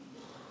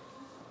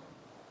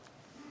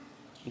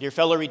Dear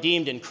fellow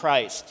redeemed in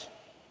Christ,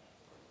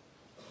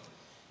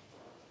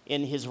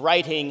 in his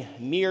writing,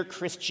 Mere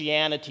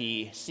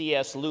Christianity,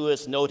 C.S.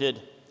 Lewis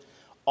noted,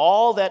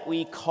 all that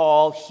we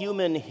call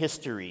human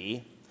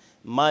history,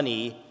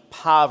 money,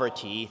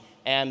 poverty,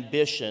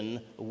 ambition,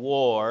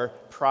 war,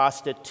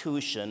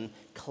 prostitution,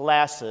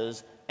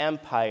 classes,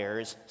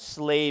 empires,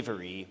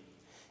 slavery,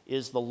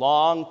 is the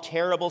long,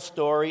 terrible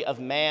story of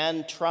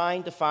man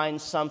trying to find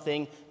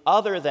something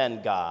other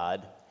than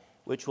God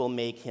which will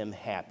make him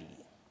happy.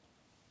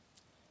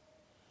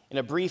 In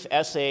a brief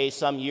essay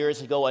some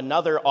years ago,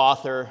 another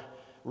author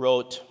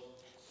wrote,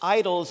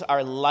 "Idols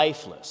are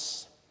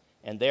lifeless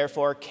and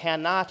therefore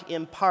cannot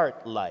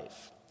impart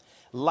life.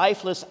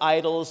 Lifeless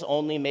idols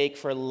only make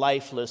for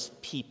lifeless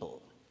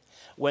people.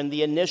 When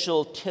the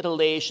initial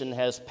titillation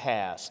has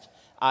passed,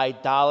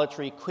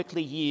 idolatry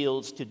quickly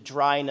yields to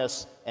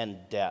dryness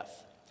and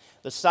death.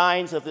 The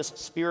signs of this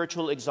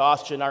spiritual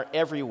exhaustion are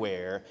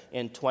everywhere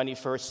in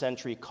 21st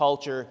century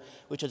culture,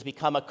 which has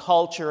become a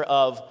culture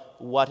of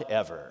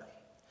whatever.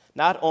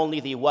 Not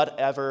only the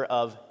whatever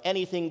of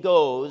anything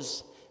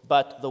goes,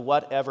 but the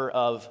whatever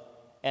of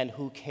and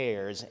who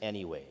cares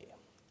anyway.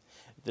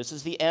 This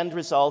is the end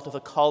result of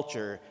a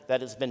culture that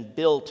has been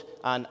built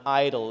on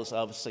idols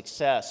of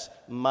success,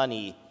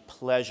 money,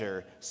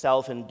 pleasure,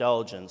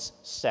 self-indulgence,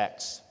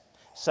 sex.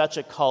 Such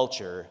a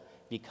culture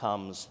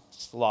becomes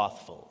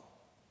slothful."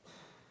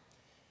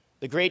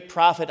 The great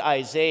prophet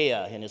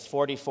Isaiah, in his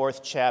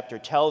 44th chapter,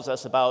 tells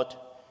us about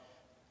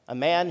a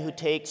man who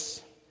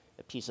takes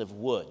a piece of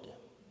wood.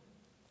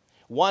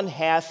 One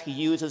half he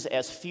uses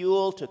as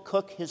fuel to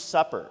cook his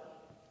supper.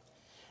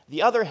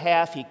 The other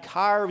half he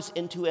carves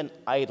into an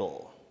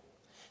idol.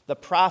 The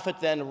prophet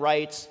then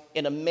writes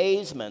in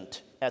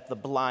amazement at the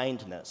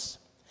blindness.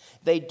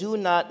 They do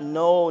not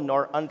know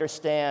nor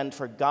understand,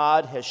 for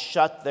God has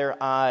shut their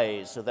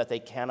eyes so that they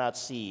cannot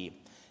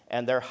see,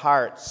 and their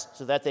hearts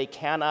so that they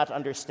cannot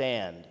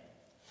understand.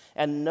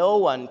 And no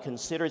one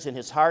considers in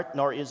his heart,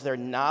 nor is there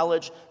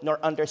knowledge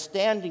nor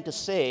understanding to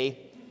say,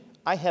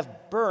 I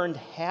have burned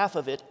half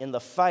of it in the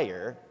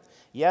fire.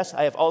 Yes,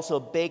 I have also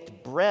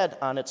baked bread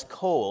on its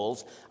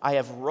coals. I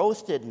have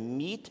roasted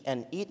meat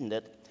and eaten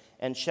it.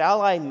 And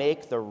shall I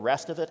make the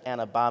rest of it an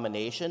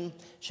abomination?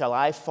 Shall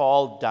I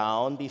fall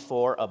down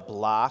before a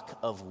block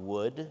of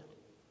wood?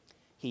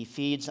 He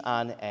feeds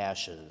on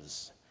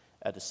ashes.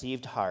 A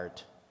deceived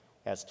heart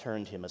has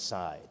turned him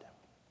aside.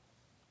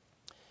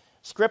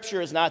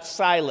 Scripture is not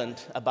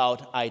silent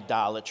about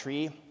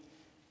idolatry,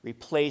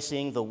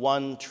 replacing the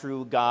one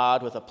true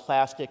God with a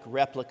plastic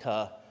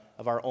replica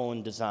of our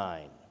own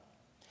design.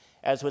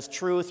 As was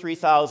true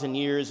 3,000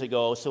 years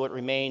ago, so it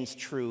remains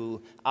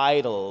true.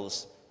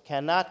 Idols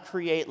cannot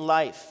create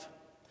life.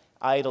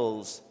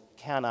 Idols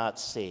cannot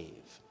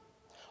save.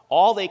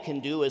 All they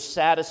can do is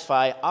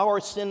satisfy our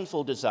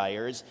sinful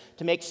desires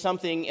to make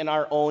something in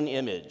our own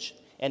image,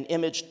 an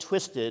image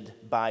twisted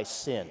by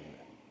sin.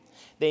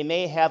 They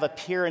may have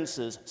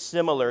appearances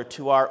similar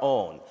to our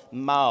own: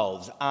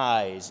 mouths,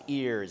 eyes,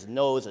 ears,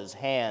 noses,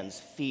 hands,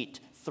 feet,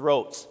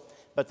 throats,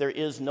 but there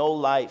is no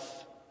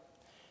life.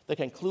 The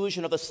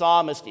conclusion of the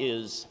psalmist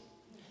is,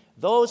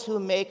 those who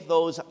make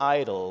those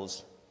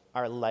idols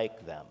are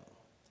like them.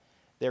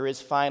 There is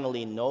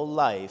finally no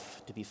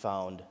life to be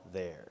found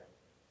there.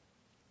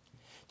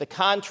 The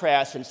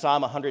contrast in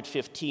Psalm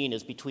 115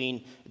 is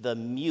between the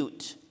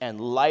mute and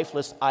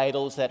lifeless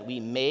idols that we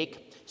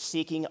make,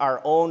 seeking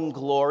our own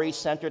glory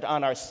centered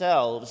on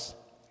ourselves,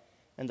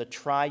 and the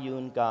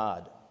triune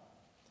God.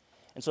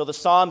 And so the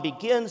psalm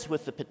begins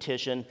with the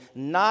petition,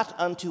 not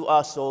unto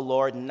us, O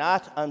Lord,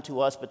 not unto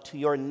us, but to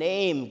your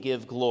name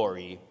give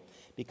glory,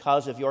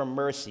 because of your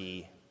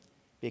mercy,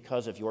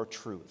 because of your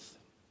truth.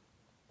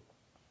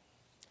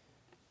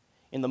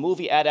 In the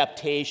movie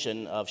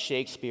adaptation of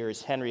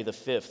Shakespeare's Henry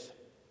V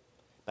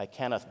by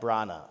Kenneth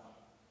Branagh,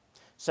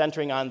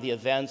 centering on the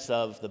events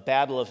of the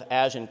Battle of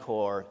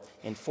Agincourt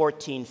in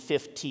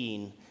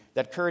 1415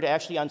 that occurred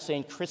actually on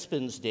St.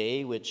 Crispin's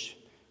Day, which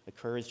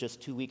occurs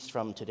just 2 weeks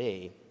from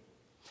today,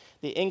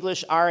 the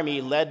English army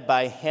led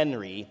by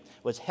Henry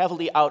was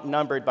heavily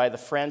outnumbered by the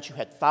French, who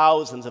had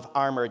thousands of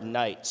armored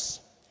knights.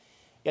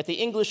 Yet the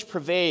English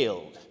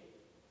prevailed,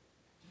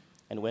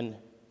 and when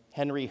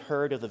Henry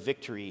heard of the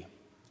victory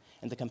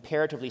and the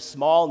comparatively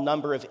small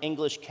number of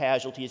English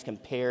casualties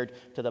compared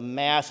to the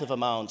massive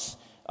amounts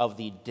of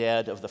the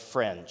dead of the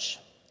French,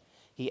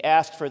 he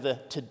asked for the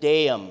Te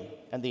Deum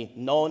and the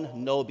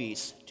Non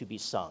Nobis to be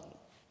sung.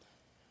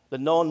 The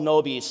Non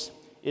Nobis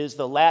is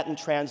the Latin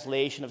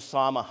translation of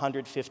Psalm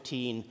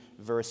 115,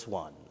 verse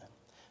 1.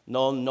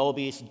 Non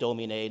nobis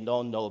Domine,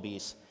 non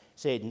nobis,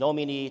 sed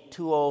nomini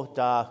tuo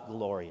da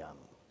gloriam.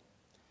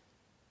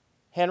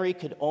 Henry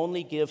could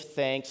only give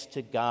thanks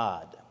to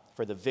God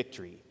for the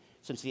victory,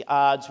 since the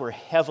odds were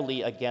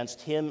heavily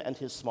against him and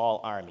his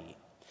small army.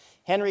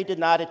 Henry did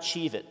not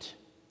achieve it,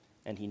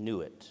 and he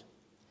knew it.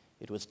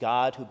 It was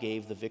God who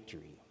gave the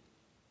victory.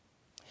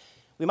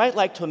 We might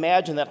like to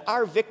imagine that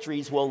our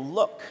victories will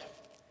look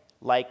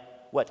like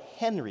what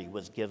Henry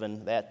was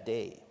given that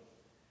day.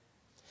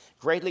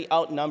 greatly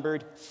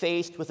outnumbered,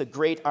 faced with a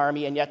great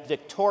army, and yet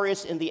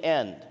victorious in the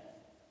end.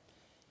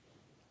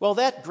 Well,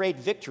 that great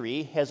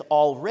victory has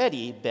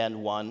already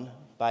been won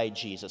by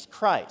Jesus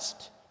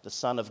Christ, the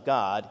Son of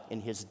God,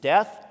 in his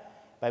death,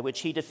 by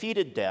which he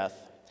defeated death,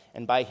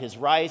 and by his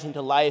rising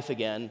to life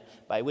again,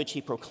 by which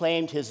he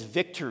proclaimed his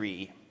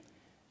victory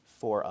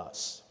for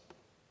us.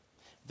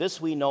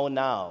 This we know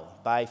now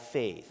by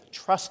faith,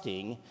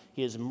 trusting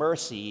his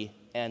mercy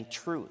and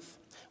truth.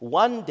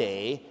 One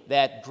day,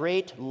 that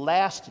great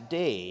last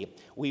day,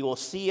 we will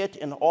see it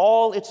in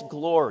all its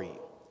glory.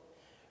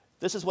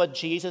 This is what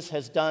Jesus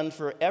has done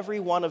for every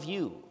one of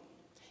you.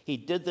 He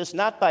did this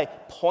not by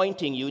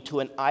pointing you to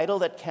an idol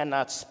that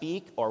cannot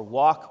speak or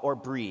walk or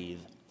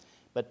breathe,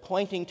 but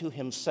pointing to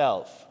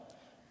himself,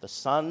 the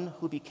Son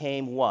who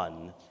became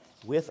one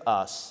with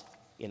us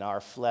in our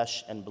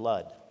flesh and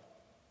blood.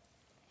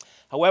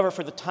 However,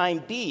 for the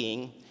time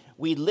being,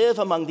 we live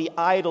among the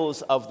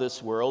idols of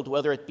this world,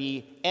 whether it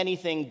be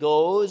anything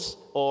goes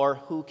or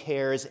who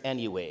cares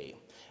anyway,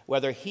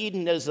 whether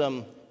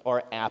hedonism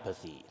or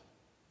apathy.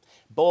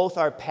 Both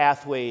are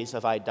pathways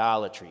of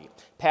idolatry,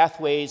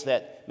 pathways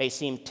that may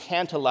seem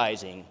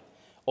tantalizing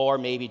or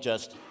maybe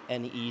just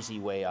an easy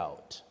way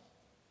out.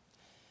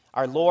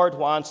 Our Lord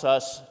wants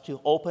us to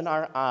open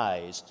our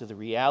eyes to the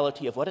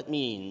reality of what it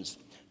means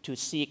to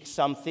seek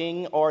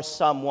something or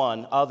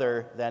someone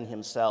other than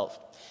himself.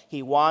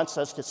 He wants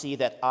us to see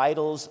that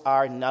idols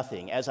are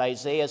nothing. As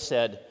Isaiah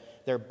said,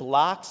 they're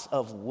blocks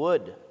of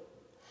wood.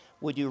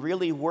 Would you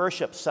really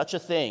worship such a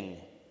thing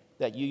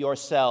that you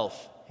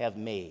yourself have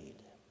made?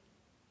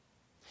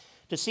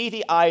 To see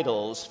the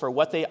idols for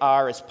what they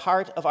are is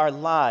part of our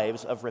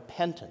lives of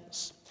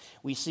repentance.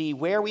 We see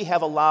where we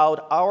have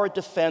allowed our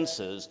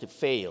defenses to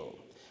fail,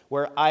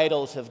 where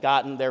idols have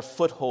gotten their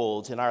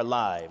footholds in our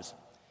lives,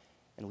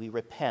 and we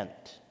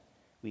repent,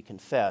 we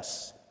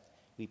confess,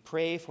 we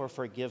pray for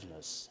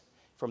forgiveness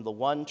from the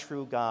one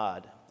true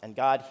God, and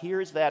God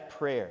hears that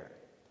prayer,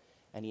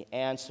 and he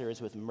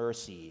answers with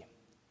mercy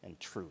and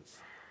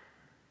truth.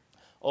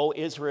 O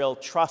Israel,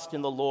 trust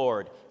in the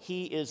Lord.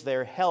 He is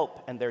their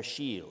help and their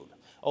shield.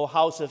 O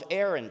house of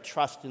Aaron,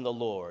 trust in the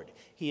Lord.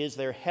 He is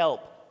their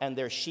help and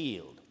their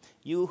shield.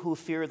 You who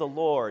fear the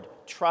Lord,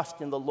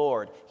 trust in the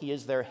Lord. He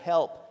is their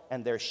help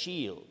and their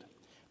shield.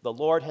 The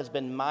Lord has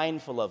been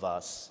mindful of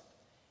us.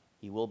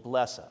 He will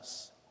bless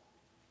us.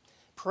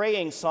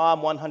 Praying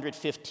Psalm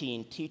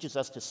 115 teaches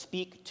us to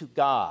speak to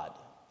God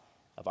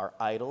of our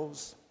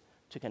idols,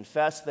 to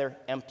confess their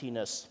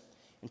emptiness,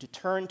 and to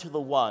turn to the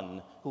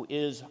one who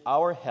is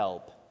our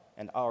help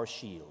and our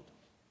shield.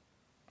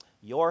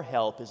 Your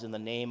help is in the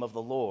name of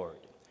the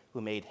Lord,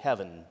 who made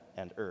heaven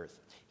and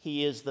earth.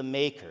 He is the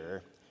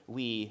maker.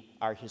 We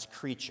are his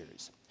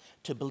creatures.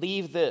 To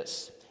believe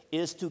this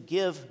is to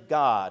give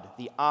God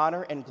the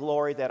honor and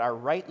glory that are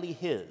rightly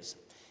his,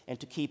 and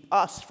to keep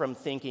us from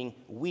thinking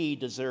we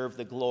deserve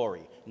the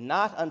glory.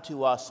 Not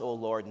unto us, O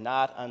Lord,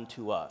 not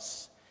unto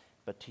us,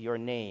 but to your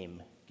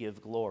name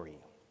give glory.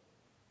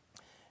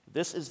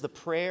 This is the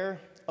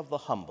prayer of the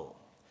humble,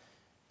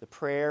 the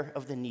prayer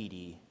of the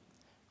needy,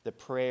 the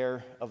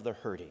prayer of the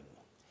hurting.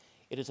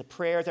 It is a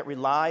prayer that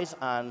relies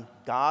on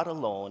God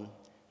alone,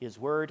 his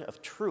word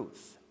of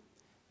truth,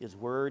 his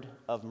word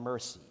of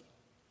mercy.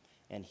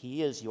 And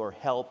he is your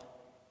help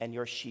and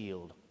your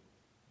shield.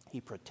 He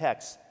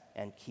protects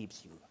and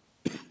keeps you.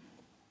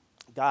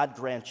 God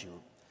grant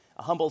you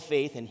a humble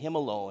faith in him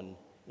alone.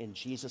 In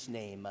Jesus'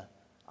 name,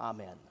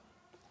 amen.